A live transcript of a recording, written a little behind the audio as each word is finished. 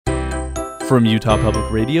From Utah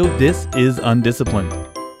Public Radio, this is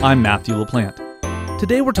UnDisciplined. I'm Matthew LaPlante.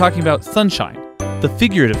 Today we're talking about sunshine, the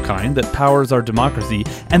figurative kind that powers our democracy,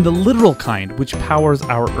 and the literal kind which powers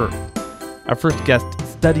our Earth. Our first guest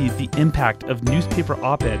studies the impact of newspaper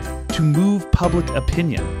op-eds to move public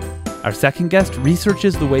opinion. Our second guest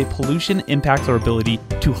researches the way pollution impacts our ability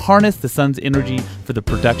to harness the sun's energy for the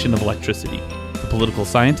production of electricity. The political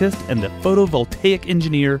scientist and the photovoltaic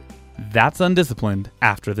engineer. That's UnDisciplined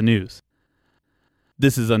after the news.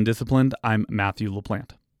 This is UnDisciplined. I'm Matthew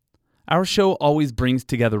LaPlante. Our show always brings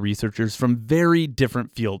together researchers from very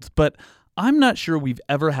different fields, but I'm not sure we've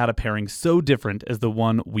ever had a pairing so different as the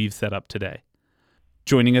one we've set up today.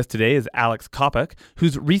 Joining us today is Alex Kopic,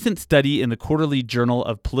 whose recent study in the Quarterly Journal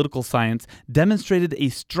of Political Science demonstrated a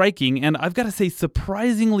striking and, I've got to say,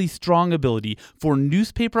 surprisingly strong ability for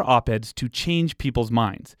newspaper op-eds to change people's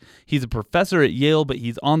minds. He's a professor at Yale, but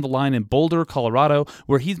he's on the line in Boulder, Colorado,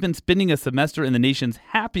 where he's been spending a semester in the nation's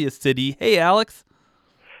happiest city. Hey, Alex.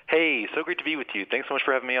 Hey, so great to be with you. Thanks so much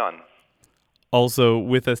for having me on. Also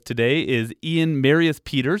with us today is Ian Marius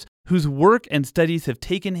Peters, whose work and studies have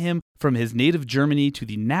taken him from his native Germany to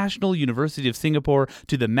the National University of Singapore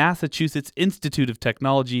to the Massachusetts Institute of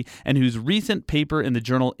Technology, and whose recent paper in the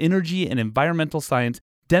journal Energy and Environmental Science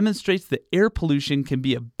demonstrates that air pollution can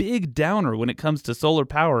be a big downer when it comes to solar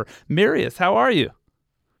power. Marius, how are you?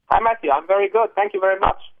 Hi, Matthew. I'm very good. Thank you very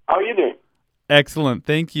much. How are you doing? Excellent.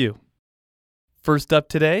 Thank you. First up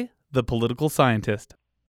today, the political scientist.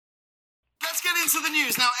 Let's get into the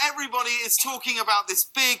news. Now, everybody is talking about this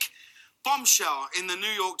big bombshell in the New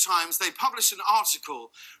York Times. They published an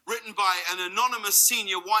article written by an anonymous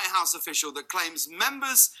senior White House official that claims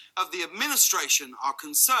members of the administration are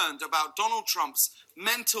concerned about Donald Trump's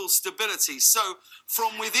mental stability. So,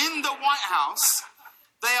 from within the White House,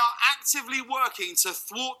 they are actively working to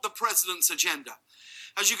thwart the president's agenda.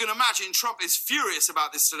 As you can imagine, Trump is furious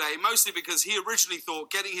about this today, mostly because he originally thought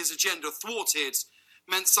getting his agenda thwarted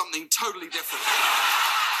meant something totally different.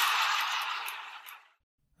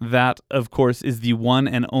 That, of course, is the one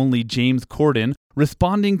and only James Corden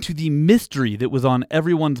responding to the mystery that was on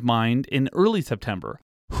everyone's mind in early September.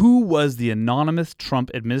 Who was the anonymous Trump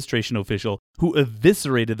administration official who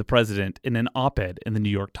eviscerated the president in an op-ed in the New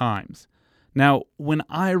York Times? Now, when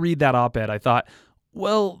I read that op-ed, I thought,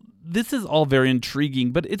 well, this is all very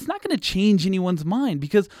intriguing, but it's not going to change anyone's mind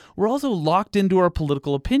because we're also locked into our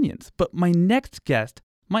political opinions. But my next guest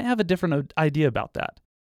might have a different idea about that.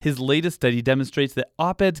 His latest study demonstrates that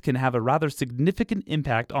op-eds can have a rather significant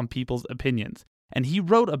impact on people's opinions. And he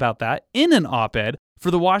wrote about that in an op-ed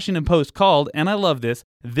for the Washington Post called, and I love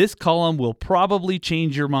this column will probably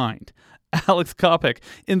change your mind. Alex Kopic,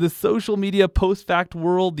 in the social media post-fact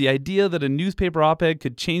world, the idea that a newspaper op-ed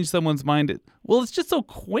could change someone's mind, well, it's just so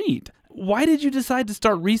quaint. Why did you decide to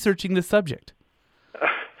start researching this subject?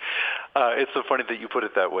 It's so funny that you put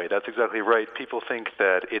it that way. That's exactly right. People think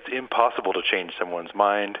that it's impossible to change someone's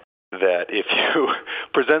mind, that if you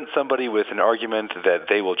present somebody with an argument that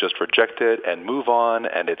they will just reject it and move on,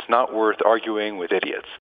 and it's not worth arguing with idiots.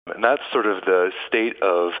 And that's sort of the state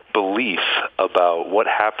of belief about what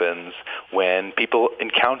happens when people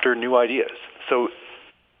encounter new ideas. So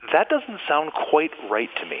that doesn't sound quite right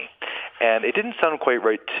to me. And it didn't sound quite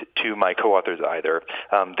right to my co-authors either.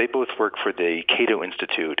 They both work for the Cato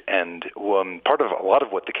Institute, and part of a lot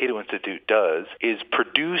of what the Cato Institute does is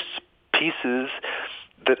produce pieces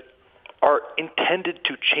that are intended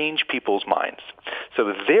to change people's minds.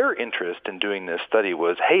 So their interest in doing this study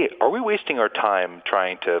was, hey, are we wasting our time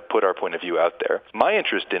trying to put our point of view out there? My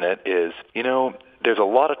interest in it is, there's a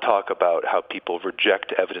lot of talk about how people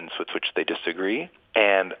reject evidence with which they disagree,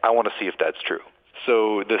 and I want to see if that's true.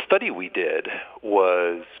 So the study we did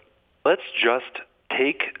was, let's just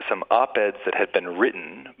take some op-eds that had been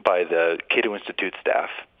written by the Cato Institute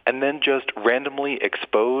staff and then just randomly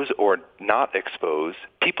expose or not expose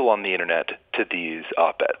people on the internet to these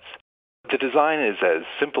op-eds. The design is as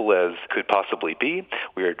simple as could possibly be.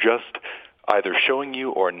 We are just either showing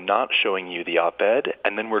you or not showing you the op-ed,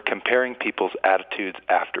 and then we're comparing people's attitudes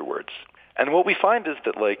afterwards. And what we find is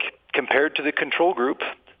that, compared to the control group,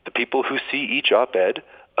 the people who see each op-ed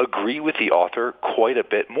agree with the author quite a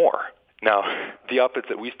bit more. Now, the op-eds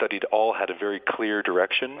that we studied all had a very clear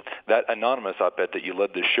direction. That anonymous op-ed that you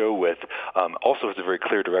led the show with also has a very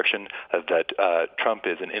clear direction that Trump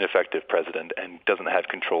is an ineffective president and doesn't have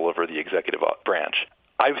control over the executive branch.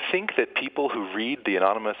 I think that people who read the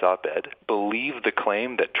anonymous op-ed believe the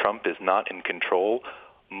claim that Trump is not in control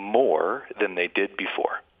more than they did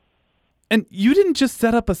before. And you didn't just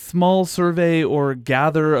set up a small survey or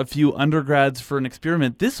gather a few undergrads for an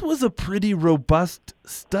experiment. This was a pretty robust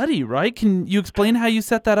study, right? Can you explain how you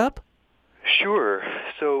set that up? Sure.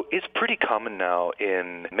 So it's pretty common now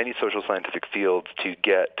in many social scientific fields to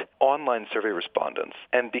get online survey respondents.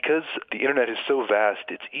 And because the internet is so vast,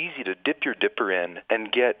 it's easy to dip your dipper in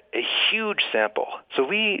and get a huge sample. So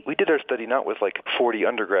we did our study not with like 40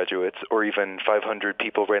 undergraduates or even 500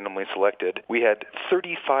 people randomly selected. We had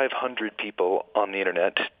 3,500 people on the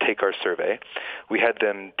internet take our survey. We had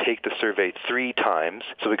them take the survey 3 times,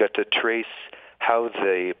 so we got to trace how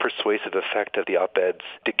the persuasive effect of the op-eds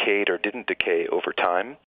decayed or didn't decay over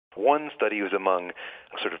time. One study was among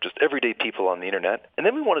sort of just everyday people on the internet. And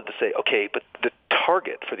then we wanted to say, okay, but the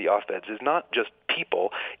target for the op-eds is not just people,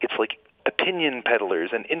 it's like opinion peddlers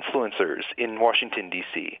and influencers in Washington,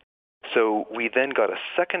 D.C. So we then got a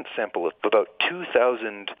second sample of about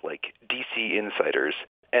 2,000 like D.C. insiders,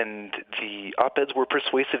 and the op-eds were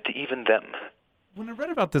persuasive to even them. When I read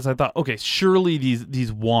about this, I thought, okay, surely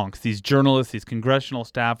these wonks, these journalists, these congressional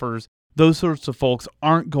staffers, those sorts of folks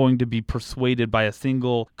aren't going to be persuaded by a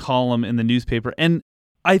single column in the newspaper. And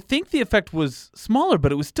I think the effect was smaller,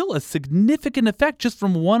 but it was still a significant effect just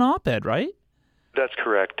from one op-ed, right? That's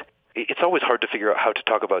correct. It's always hard to figure out how to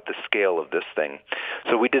talk about the scale of this thing.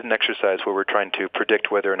 So we did an exercise where we're trying to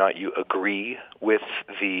predict whether or not you agree with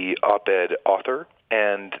the op-ed author.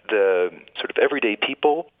 And the sort of everyday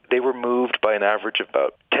people, they were moved by an average of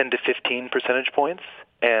about 10 to 15 percentage points.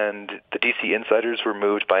 And the DC insiders were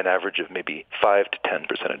moved by an average of maybe 5 to 10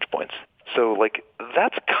 percentage points. So like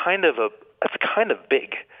that's kind of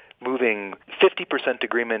big. Moving 50%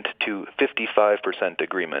 agreement to 55%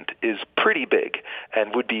 agreement is pretty big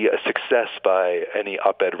and would be a success by any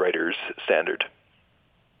op-ed writer's standard.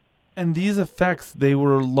 And these effects, they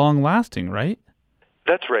were long-lasting, right?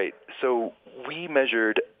 That's right. So we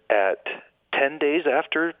measured at 10 days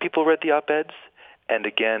after people read the op-eds and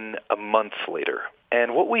again a month later.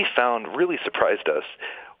 And what we found really surprised us.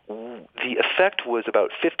 The effect was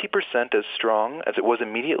about 50% as strong as it was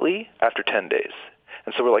immediately after 10 days.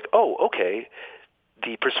 And so we're like, oh, okay,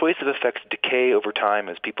 the persuasive effects decay over time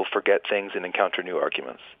as people forget things and encounter new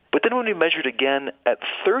arguments. But then when we measured again at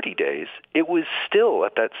 30 days, it was still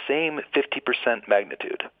at that same 50%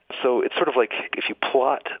 magnitude. So it's sort of like if you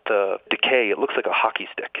plot the decay, it looks like a hockey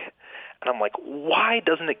stick. And I'm like, why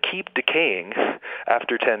doesn't it keep decaying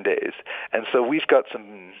after 10 days? And so we've got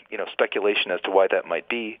some, speculation as to why that might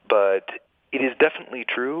be, but it is definitely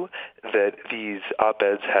true that these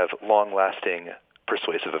op-eds have long-lasting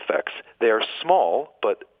persuasive effects. They are small,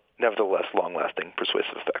 but nevertheless long-lasting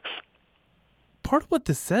persuasive effects. Part of what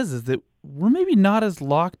this says is that we're maybe not as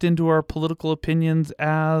locked into our political opinions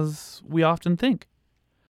as we often think.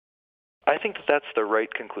 I think that's the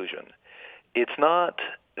right conclusion. It's not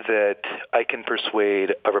that I can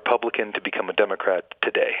persuade a Republican to become a Democrat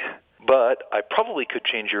today, but I probably could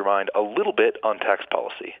change your mind a little bit on tax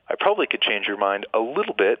policy. I probably could change your mind a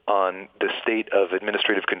little bit on the state of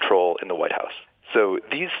administrative control in the White House. So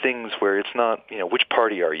these things where it's not, which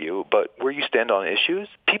party are you, but where you stand on issues,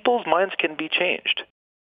 people's minds can be changed.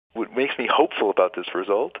 What makes me hopeful about this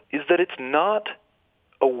result is that it's not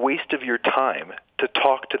a waste of your time to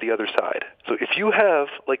talk to the other side. So if you have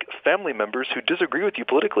family members who disagree with you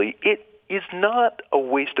politically, it is not a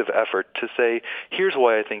waste of effort to say, here's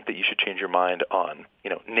why I think that you should change your mind on,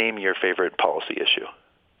 name your favorite policy issue.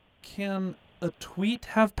 Can a tweet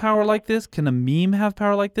have power like this? Can a meme have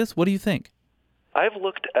power like this? What do you think? I've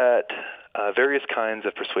looked at various kinds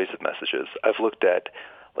of persuasive messages. I've looked at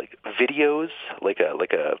videos, like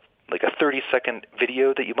a 30-second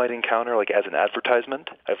video that you might encounter as an advertisement.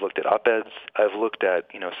 I've looked at op-eds. I've looked at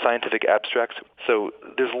scientific abstracts. So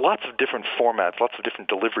there's lots of different formats, lots of different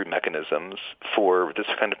delivery mechanisms for this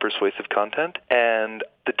kind of persuasive content. And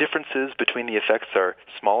the differences between the effects are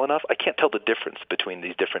small enough. I can't tell the difference between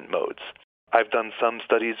these different modes. I've done some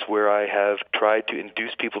studies where I have tried to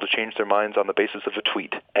induce people to change their minds on the basis of a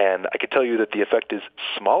tweet. And I could tell you that the effect is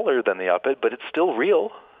smaller than the op-ed, but it's still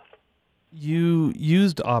real. You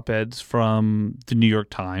used op-eds from the New York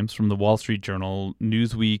Times, from the Wall Street Journal,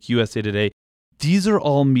 Newsweek, USA Today. These are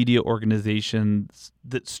all media organizations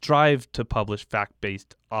that strive to publish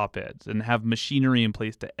fact-based op-eds and have machinery in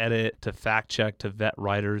place to edit, to fact-check, to vet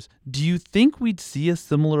writers. Do you think we'd see a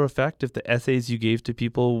similar effect if the essays you gave to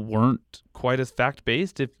people weren't quite as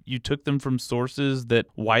fact-based, if you took them from sources that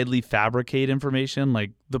widely fabricate information,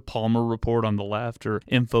 like the Palmer Report on the left or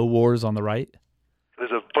InfoWars on the right? There's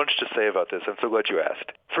a bunch to say about this. I'm so glad you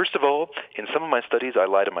asked. First of all, in some of my studies, I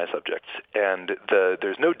lie to my subjects, and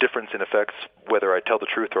there's no difference in effects whether I tell the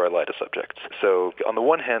truth or I lie to subjects. So on the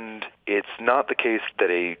one hand, it's not the case that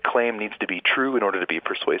a claim needs to be true in order to be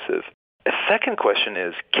persuasive. A second question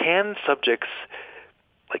is, can subjects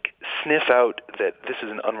sniff out that this is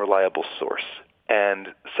an unreliable source? And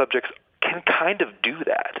subjects can kind of do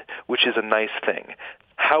that, which is a nice thing.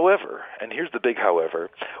 However, and here's the big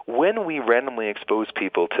however, when we randomly expose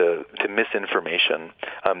people to misinformation,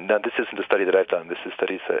 now this isn't a study that I've done, this is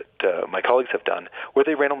studies that my colleagues have done, where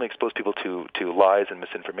they randomly expose people to lies and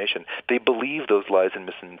misinformation, they believe those lies and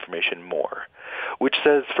misinformation more, which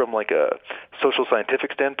says from like a social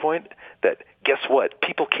scientific standpoint that guess what?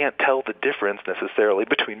 People can't tell the difference necessarily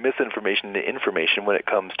between misinformation and information when it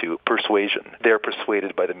comes to persuasion. They're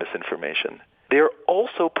persuaded by the misinformation. They're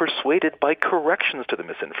also persuaded by corrections to the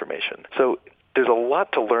misinformation. So there's a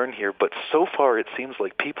lot to learn here, but so far it seems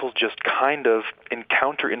like people just kind of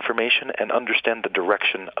encounter information and understand the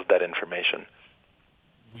direction of that information.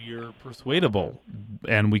 We're persuadable,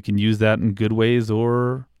 and we can use that in good ways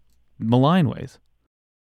or malign ways.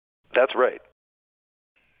 That's right.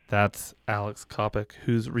 That's Alex Kopic,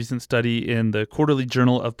 whose recent study in the Quarterly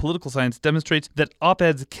Journal of Political Science demonstrates that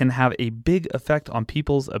op-eds can have a big effect on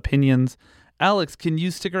people's opinions. Alex, can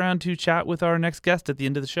you stick around to chat with our next guest at the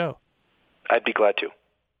end of the show? I'd be glad to.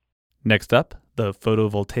 Next up, the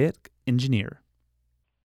photovoltaic engineer.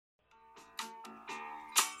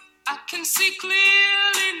 I can see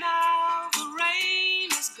clearly now the rain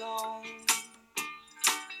is gone.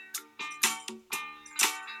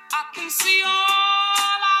 I can see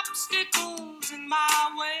all obstacles in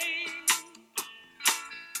my way.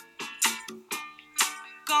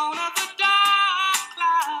 Gone are the dark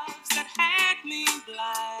clouds that had me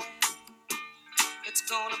blind. It's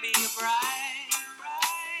gonna be a bright,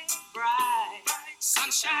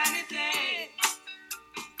 sunshiny day.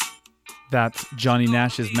 That's Johnny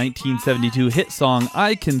Nash's 1972 hit song,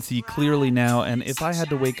 I Can See Clearly Now, and if I had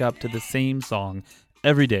to wake up to the same song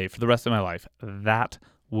every day for the rest of my life, that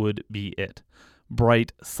would be it.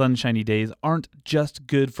 Bright, sunshiny days aren't just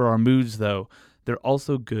good for our moods, though. They're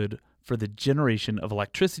also good for the generation of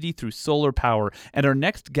electricity through solar power, and our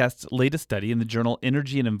next guest's latest study in the journal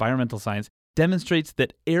Energy and Environmental Science demonstrates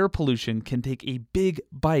that air pollution can take a big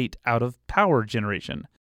bite out of power generation.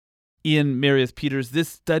 Ian Marius Peters, this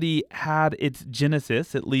study had its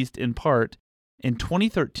genesis, at least in part, in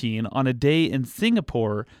 2013 on a day in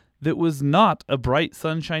Singapore that was not a bright,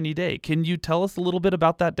 sunshiny day. Can you tell us a little bit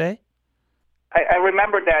about that day? I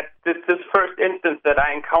remember that this first instance that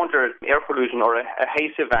I encountered air pollution or a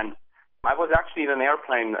haze event. I was actually in an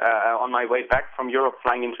airplane on my way back from Europe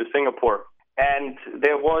flying into Singapore. And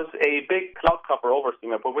there was a big cloud cover over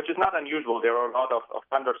Singapore, which is not unusual. There are a lot of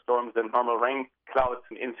thunderstorms and normal rain clouds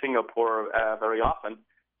in Singapore very often.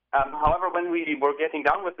 However, when we were getting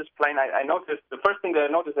down with this plane, I noticed, the first thing that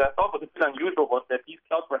I noticed that I thought was a bit unusual was that these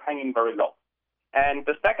clouds were hanging very low. And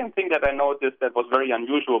the second thing that I noticed that was very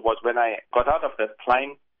unusual was when I got out of that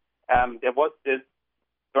plane, there was this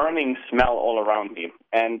burning smell all around me.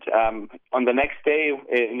 And on the next day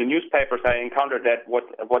in the newspapers, I encountered that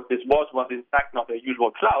what this was in fact not a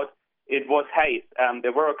usual cloud. It was haze.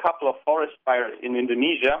 There were a couple of forest fires in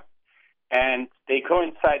Indonesia, and they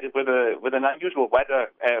coincided with an unusual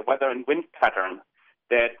weather and wind pattern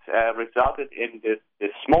that resulted in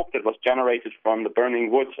this smoke that was generated from the burning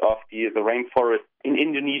woods of the rainforest in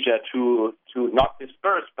Indonesia to not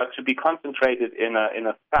disperse, but to be concentrated in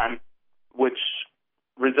a fan, which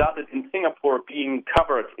resulted in Singapore being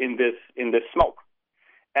covered in this smoke.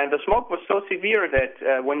 And the smoke was so severe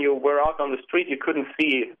that when you were out on the street, you couldn't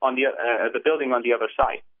see on the building on the other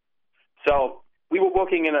side. So we were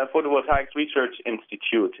working in a photovoltaic research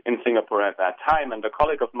institute in Singapore at that time, and a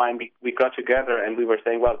colleague of mine, we got together and we were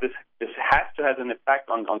saying, well, this has to have an effect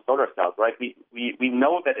on solar cells, right? We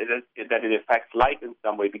know that it affects light in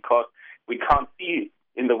some way because we can't see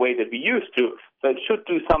in the way that we used to, so it should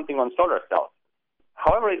do something on solar cells.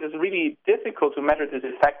 However, it is really difficult to measure this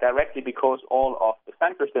effect directly because all of the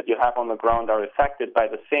sensors that you have on the ground are affected by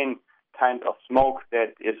the same kind of smoke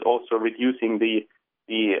that is also reducing the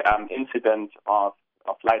incidence of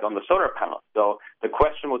light on the solar panels. So the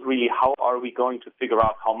question was really, how are we going to figure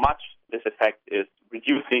out how much this effect is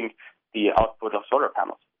reducing the output of solar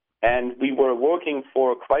panels? And we were working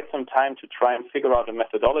for quite some time to try and figure out a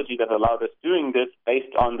methodology that allowed us doing this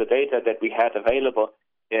based on the data that we had available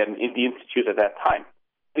in the institute at that time.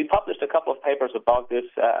 We published a couple of papers about this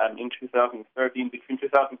in 2013, between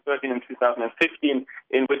 2013 and 2015,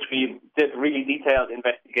 in which we did really detailed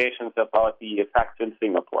investigations about the effects in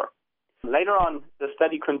Singapore. Later on, the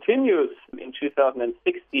study continues in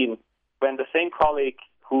 2016 when the same colleague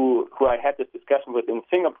who I had this discussion with in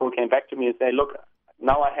Singapore came back to me and said, look,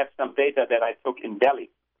 now I have some data that I took in Delhi.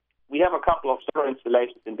 We have a couple of solar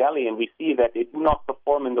installations in Delhi, and we see that they do not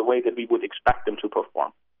perform in the way that we would expect them to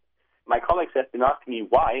perform. My colleagues have been asking me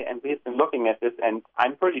why, and we've been looking at this, and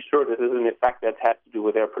I'm pretty sure this is an effect that has to do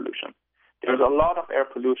with air pollution. There's a lot of air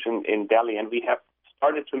pollution in Delhi, and we have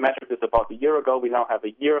started to measure this about a year ago. We now have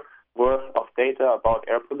a year worth of data about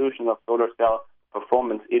air pollution of solar cell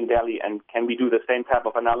performance in Delhi, and can we do the same type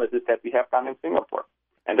of analysis that we have done in Singapore?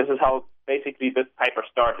 And this is how basically this paper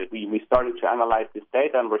started. We started to analyze this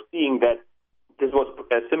data, and we're seeing that this was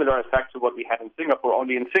a similar effect to what we had in Singapore.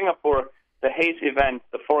 Only in Singapore, the haze event,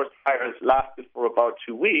 the forest fires, lasted for about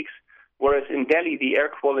 2 weeks, whereas in Delhi, the air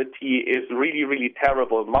quality is really, really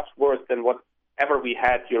terrible, much worse than whatever we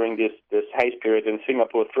had during this haze period in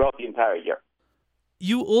Singapore throughout the entire year.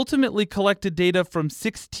 You ultimately collected data from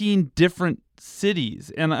 16 different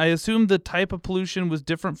cities, and I assume the type of pollution was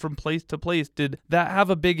different from place to place. Did that have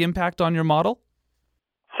a big impact on your model?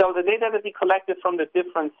 So the data that we collected from the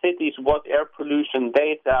different cities was air pollution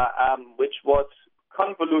data, which was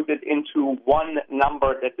convoluted into one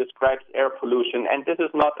number that describes air pollution, and this is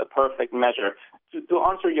not a perfect measure. To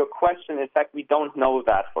answer your question, in fact, we don't know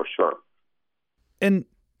that for sure. And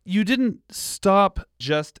you didn't stop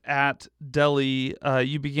just at Delhi.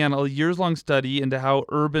 You began a years-long study into how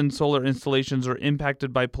urban solar installations are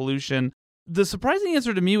impacted by pollution. The surprising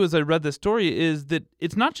answer to me as I read the story is that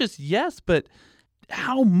it's not just yes, but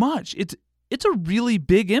how much. It's a really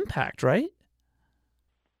big impact, right?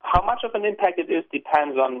 How much of an impact it is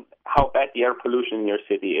depends on how bad the air pollution in your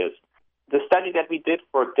city is. The study that we did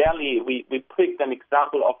for Delhi, we picked an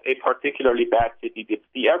example of a particularly bad city.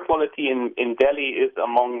 The air quality in Delhi is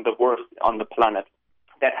among the worst on the planet.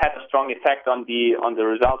 That had a strong effect on the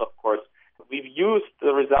result, of course. We've used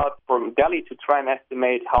the result from Delhi to try and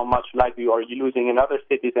estimate how much light we are losing in other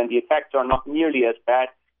cities, and the effects are not nearly as bad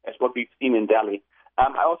as what we've seen in Delhi.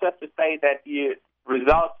 I also have to say that the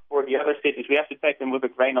results for the other cities, we have to take them with a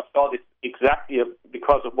grain of salt. It's exactly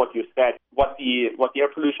because of what you said. What the air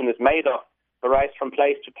pollution is made of varies from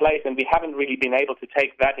place to place, and we haven't really been able to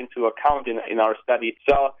take that into account in our study.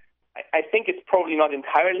 So I think it's probably not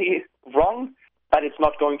entirely wrong, but it's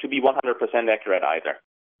not going to be 100% accurate either.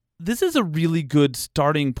 This is a really good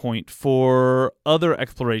starting point for other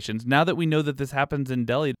explorations. Now that we know that this happens in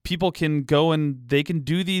Delhi, people can go and they can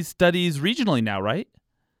do these studies regionally now, right?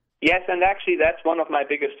 Yes, and actually that's one of my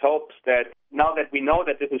biggest hopes, that now that we know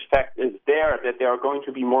that this effect is there, that there are going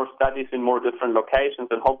to be more studies in more different locations,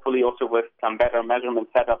 and hopefully also with some better measurement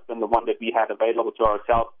setups than the one that we had available to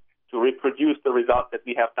ourselves to reproduce the results that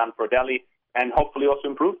we have done for Delhi and hopefully also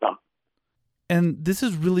improve them. And this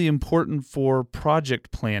is really important for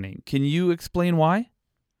project planning. Can you explain why?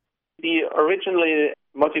 The original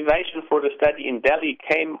motivation for the study in Delhi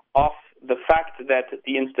came off the fact that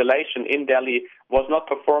the installation in Delhi was not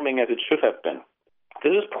performing as it should have been.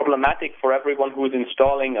 This is problematic for everyone who is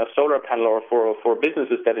installing a solar panel, or for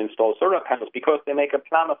businesses that install solar panels, because they make a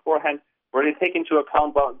plan beforehand where they take into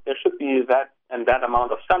account, well, there should be that and that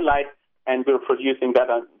amount of sunlight, and we're producing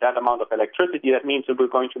that amount of electricity. That means that we're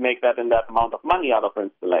going to make that and that amount of money out of our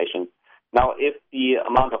installation. Now, if the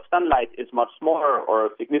amount of sunlight is much smaller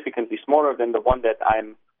or significantly smaller than the one that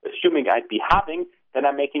I'm assuming I'd be having, then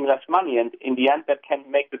I'm making less money. And in the end, that can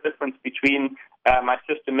make the difference between my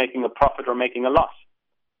system making a profit or making a loss.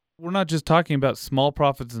 We're not just talking about small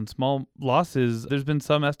profits and small losses. There's been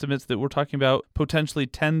some estimates that we're talking about potentially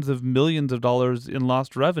tens of millions of dollars in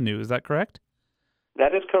lost revenue. Is that correct?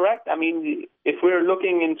 That is correct. I mean, if we're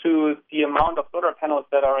looking into the amount of solar panels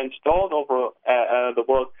that are installed over the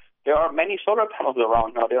world, there are many solar panels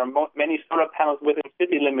around now. There are many solar panels within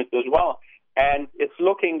city limits as well. And it's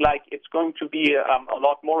looking like it's going to be a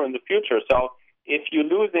lot more in the future. So if you're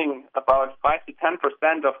losing about 5 to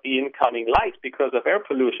 10% of the incoming light because of air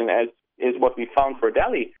pollution, as is what we found for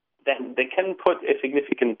Delhi, then they can put a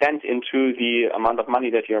significant dent into the amount of money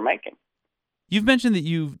that you're making. You've mentioned that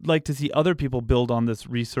you'd like to see other people build on this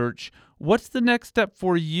research. What's the next step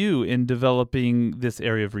for you in developing this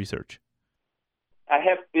area of research? I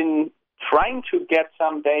have been trying to get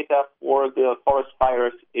some data for the forest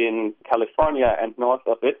fires in California and north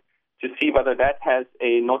of it to see whether that has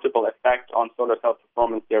a notable effect on solar cell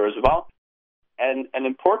performance there as well. And an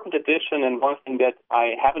important addition, and one thing that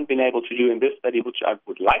I haven't been able to do in this study, which I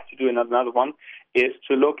would like to do in another one, is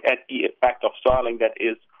to look at the effect of soiling, that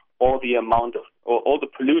is all the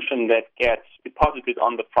pollution that gets deposited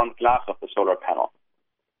on the front glass of the solar panel.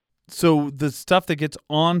 So the stuff that gets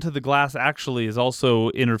onto the glass actually is also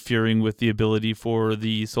interfering with the ability for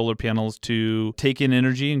the solar panels to take in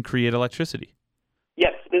energy and create electricity.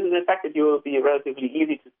 Yes, this is an effect that will be relatively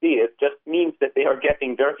easy to see. It just means that they are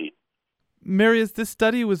getting dirty. Marius, this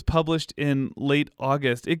study was published in late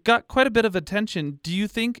August. It got quite a bit of attention. Do you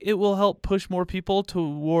think it will help push more people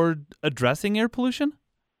toward addressing air pollution?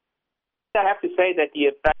 I have to say that the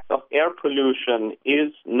effects of air pollution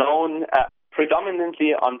is known.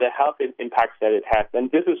 predominantly on the health impacts that it has.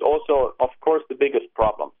 And this is also, of course, the biggest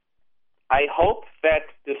problem. I hope that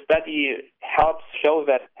the study helps show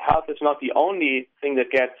that health is not the only thing that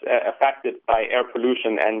gets affected by air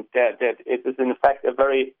pollution, and that it is, in fact, a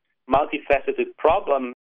very multifaceted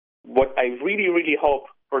problem. What I really, really hope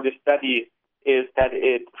for this study is that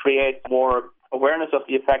it creates more awareness of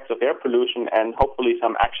the effects of air pollution and hopefully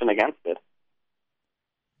some action against it.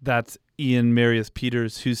 That's Ian Marius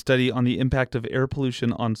Peters, whose study on the impact of air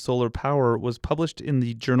pollution on solar power was published in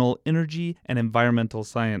the journal Energy and Environmental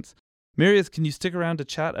Science. Marius, can you stick around to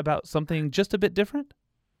chat about something just a bit different?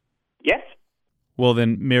 Yes. Well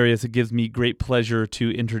then, Marius, it gives me great pleasure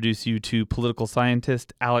to introduce you to political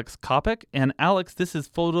scientist Alex Kopic. And Alex, this is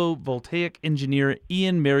photovoltaic engineer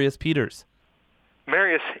Ian Marius Peters.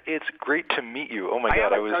 Marius, it's great to meet you. Oh my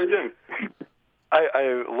God, Alex, how are you doing?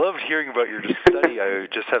 I loved hearing about your study. I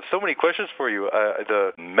just have so many questions for you.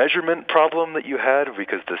 The measurement problem that you had,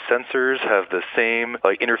 because the sensors have the same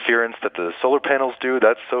interference that the solar panels do,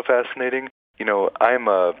 that's so fascinating. You know, I'm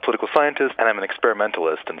a political scientist and I'm an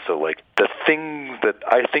experimentalist, and so the thing that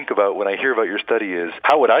I think about when I hear about your study is,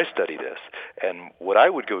 how would I study this? And what I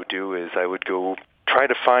would go do is I would go try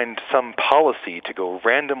to find some policy to go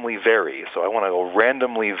randomly vary. So I want to go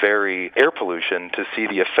randomly vary air pollution to see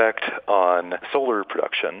the effect on solar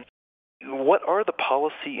production. What are the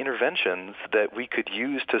policy interventions that we could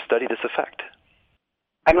use to study this effect?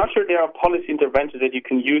 I'm not sure there are policy interventions that you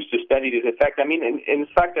can use to study this effect. I mean, in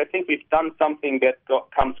fact, I think we've done something that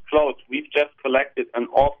comes close. We've just collected an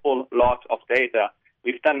awful lot of data.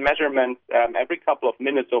 We've done measurements every couple of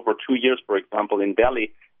minutes over 2 years, for example, in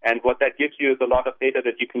Delhi. And what that gives you is a lot of data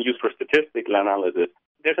that you can use for statistical analysis.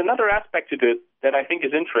 There's another aspect to this that I think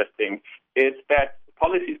is interesting, is that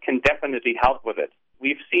policies can definitely help with it.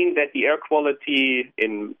 We've seen that the air quality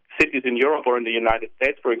in cities in Europe or in the United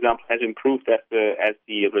States, for example, has improved as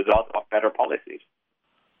the result of better policies.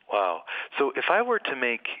 Wow. So if I were to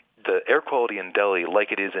make the air quality in Delhi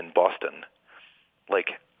like it is in Boston,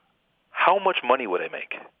 how much money would I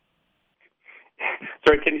make?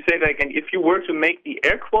 Sorry, can you say that again? If you were to make the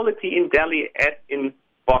air quality in Delhi as in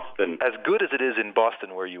Boston. As good as it is in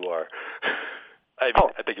Boston where you are. I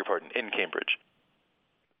beg your pardon, in Cambridge.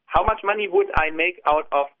 How much money would I make out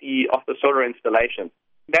of the solar installation?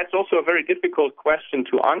 That's also a very difficult question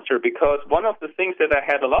to answer, because one of the things that I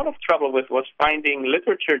had a lot of trouble with was finding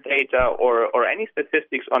literature data or any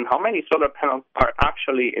statistics on how many solar panels are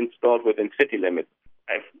actually installed within city limits.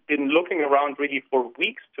 I've been looking around really for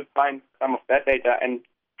weeks to find some of that data, and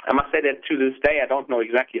I must say that to this day I don't know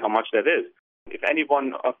exactly how much that is. If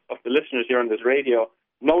anyone of the listeners here on this radio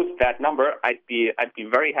knows that number, I'd be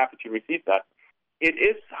very happy to receive that. It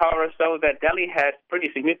is, however, so that Delhi has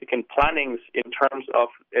pretty significant plannings in terms of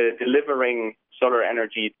delivering solar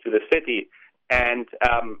energy to the city. And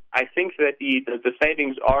I think that the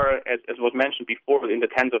savings are, as was mentioned before, in the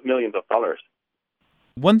tens of millions of dollars.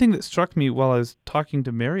 One thing that struck me while I was talking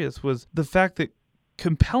to Marius was the fact that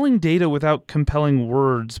compelling data without compelling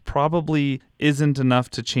words probably isn't enough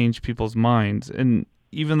to change people's minds. And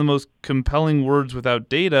even the most compelling words without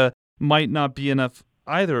data might not be enough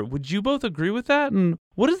either. Would you both agree with that? And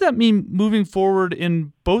what does that mean moving forward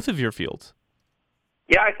in both of your fields?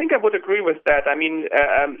 Yeah, I think I would agree with that. I mean,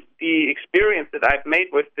 the experience that I've made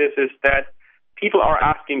with this is that people are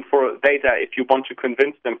asking for data if you want to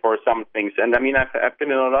convince them for some things. And I mean, I've been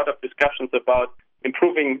in a lot of discussions about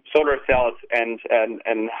improving solar cells and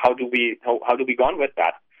how do we go on with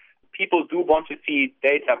that. People do want to see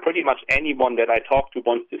data. Pretty much anyone that I talk to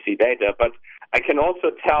wants to see data. But I can also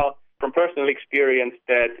tell from personal experience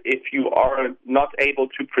that if you are not able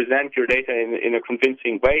to present your data in a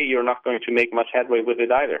convincing way, you're not going to make much headway with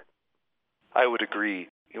it either. I would agree.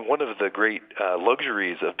 One of the great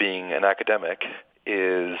luxuries of being an academic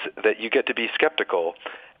is that you get to be skeptical.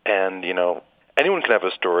 And, anyone can have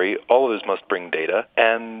a story. All of us must bring data.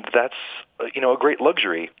 And that's, a great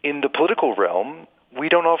luxury. In the political realm, we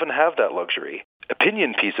don't often have that luxury.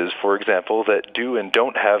 Opinion pieces, for example, that do and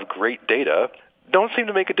don't have great data don't seem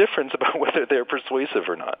to make a difference about whether they're persuasive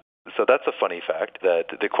or not. So that's a funny fact, that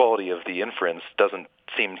the quality of the inference doesn't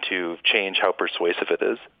seem to change how persuasive it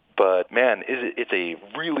is. But man, it's a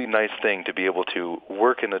really nice thing to be able to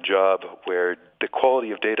work in a job where the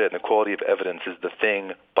quality of data and the quality of evidence is the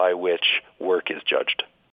thing by which work is judged.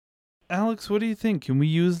 Alex, what do you think? Can we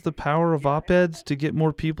use the power of op-eds to get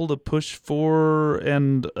more people to push for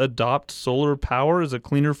and adopt solar power as a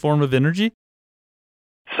cleaner form of energy?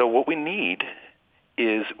 So what we need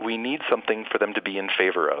is something for them to be in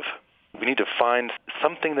favor of. We need to find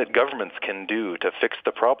something that governments can do to fix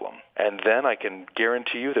the problem. And then I can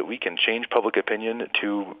guarantee you that we can change public opinion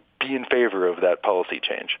to be in favor of that policy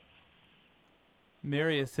change.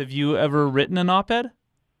 Marius, have you ever written an op-ed?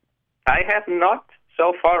 I have not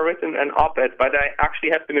so far written an op-ed, but I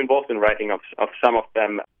actually have been involved in writing of some of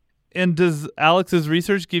them. And does Alex's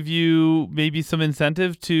research give you maybe some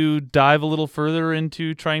incentive to dive a little further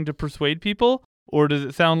into trying to persuade people? Or does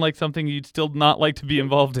it sound like something you'd still not like to be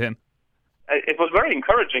involved in? It was very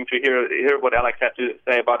encouraging to hear what Alex had to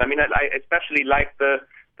say about it. I mean, I especially liked the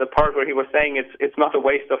part where he was saying it's not a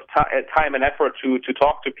waste of time and effort to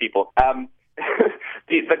talk to people.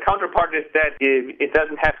 The counterpart is that it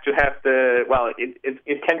doesn't have to have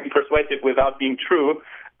it can be persuasive without being true.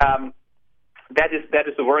 That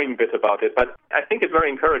is the worrying bit about it. But I think it's very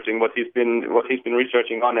encouraging what he's been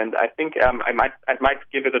researching on, and I think I might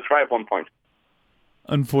give it a try at one point.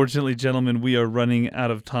 Unfortunately, gentlemen, we are running out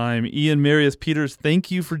of time. Ian, Marius, Peters, thank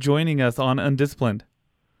you for joining us on UnDisciplined.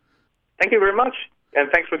 Thank you very much, and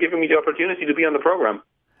thanks for giving me the opportunity to be on the program.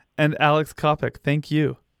 And Alex Kopic, thank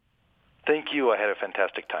you. Thank you. I had a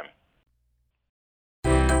fantastic time.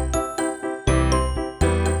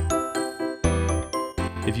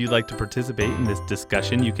 If you'd like to participate in this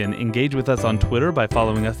discussion, you can engage with us on Twitter by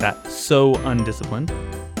following us at SoUndisciplined.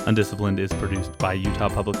 UnDisciplined is produced by Utah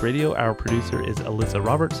Public Radio. Our producer is Alyssa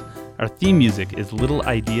Roberts. Our theme music is Little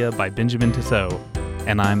Idea by Benjamin Tissot.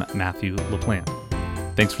 And I'm Matthew LaPlante.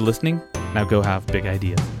 Thanks for listening. Now go have big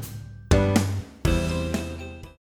ideas.